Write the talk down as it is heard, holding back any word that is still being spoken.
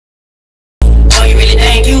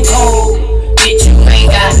you cold, bitch, you ain't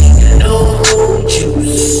got no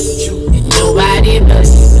juice. Nobody but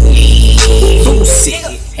Lucy,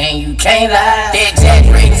 and you can't lie. They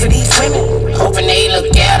exaggerating for these women, hoping they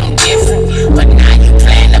look at them different. But now you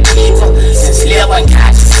playing the people, since Lil one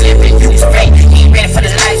caught you slipping. You straight, he ain't ready for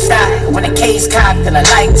this lifestyle. When the case cocked and a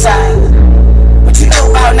light time. What you know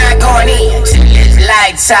about not going in till it's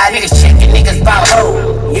lights out? Niggas checking niggas about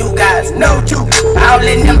hoe. You guys know you. All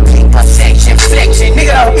in them people section flexion.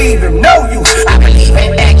 Nigga don't even know you. I believe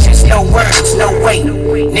in actions, no words, no way.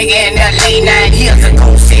 Nigga in LA 9 years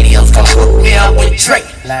ago said he was gonna hook me up with Drake.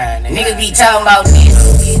 Niggas be talking about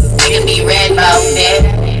this, niggas be red about that.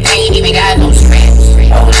 They ain't even got no scraps.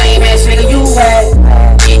 Oh lame ass nigga, you right.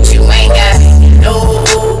 Bitch, you ain't got no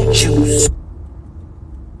juice.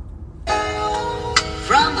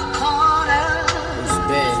 From the corner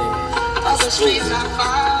of the streets I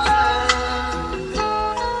found,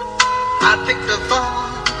 I picked a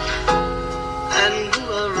thorn and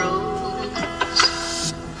grew a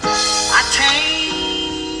rose. I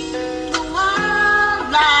tamed the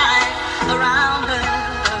wild life around her,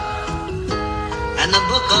 and the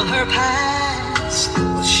book of her past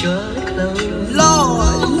was surely closed.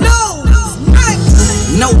 Lord, no,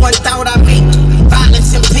 no one thought I'd make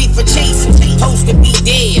violence and paper chasing. Supposed to be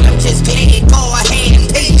dead, I'm just glad go ahead and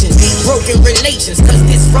patience. Broken relations, cause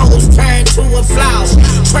this role's turned to a flower.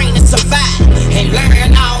 Train to survive and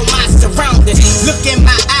learn all my surroundings. Look in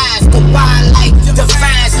my eyes, the wildlife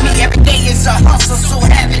defines me. Every day is a hustle, so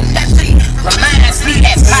having nothing reminds me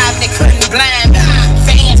that poverty couldn't blind me.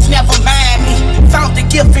 Fans never mind me. Found the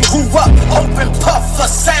gift and grew up. Open puff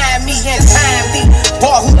assigned me and timely.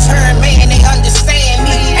 Boy who turned man, they understand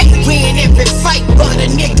me. Ain't win every fight, but a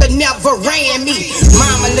nigga never ran me.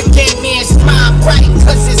 Mama look at me and smile bright,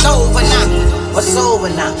 cause it's over now. What's over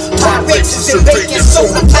now? Pyrex and bacon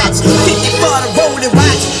soda pots. 50 for the rolling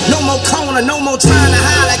watch. No more corner, no more trying to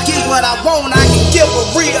holler. Get what I want, I can give a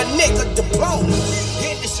real nigga diploma.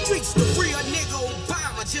 In the streets, the real nigga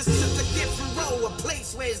Obama just took a different road. A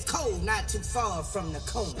place where it's cold, not too far from the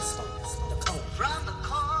corner store. From the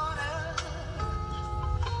corner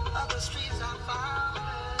of the streets I found,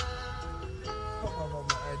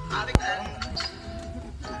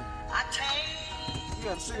 I tamed. You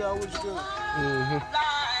gotta see how what you doing.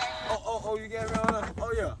 Oh, you got me on that?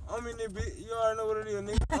 Oh yeah, I'm in this bit. You already know what it is,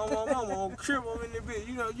 nigga. I'm on mama, on crib, I'm in this bit.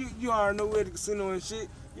 You know, you already know where the casino and shit.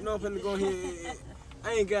 You know I'm finna go ahead and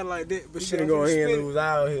I ain't got like that, but shit. Finna go ahead and lose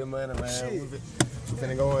out here, money, man. Shit. We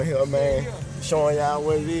finna go in here, man. Showing y'all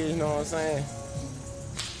what it is, you know what I'm saying?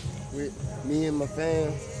 With me and my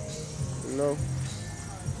fam, you know.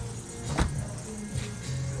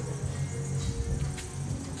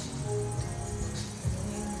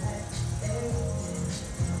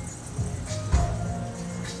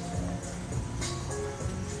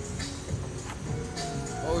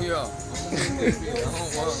 Oh yeah,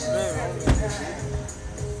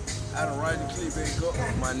 I done write the clip back up,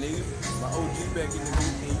 my nigga, my OG back in the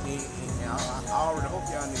beat, and I already hope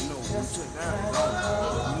y'all niggas know we shut down is on.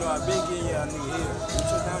 You know I been getting y'all niggas here. We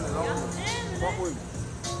shut down is on. Fuck with me,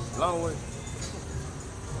 long way.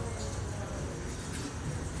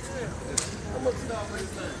 How much is that for this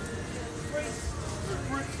thing?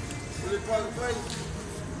 Free? Will it probably play?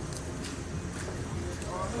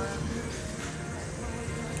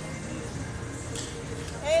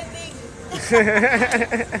 Hey, nigga.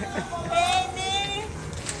 Hey, nigga.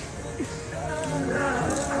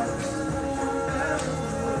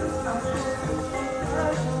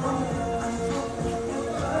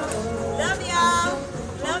 Love y'all.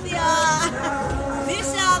 Love y'all. Miss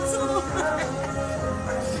y'all too.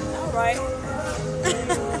 All right. All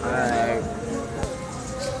right.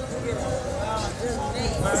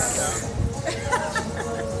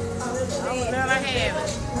 I'm glad I have it.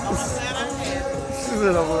 I'm glad I have it. She's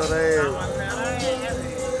in over there. I'm glad I have it.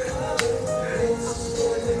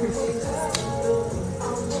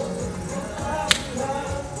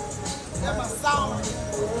 That's my song.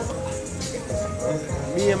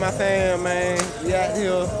 Me and my fam, man, we out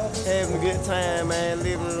here having a good time, man,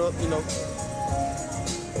 living it up, you know.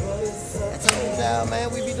 I told you now, man,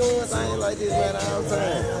 we be doing things like this, man, all the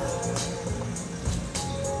time.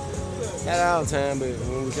 Not all the time, but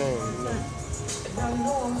when we can, you know.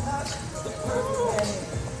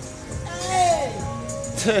 Hey!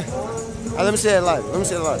 Let me say it live. Let me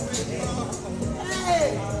say it live.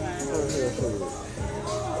 Hey!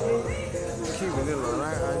 Keep it little,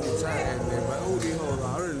 right? I get tired of that, but who these hoes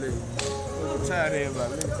are really? I'm tired of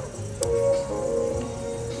everybody.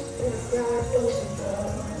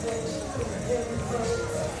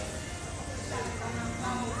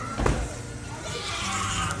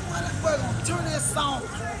 Turn that song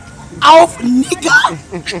off, nigga.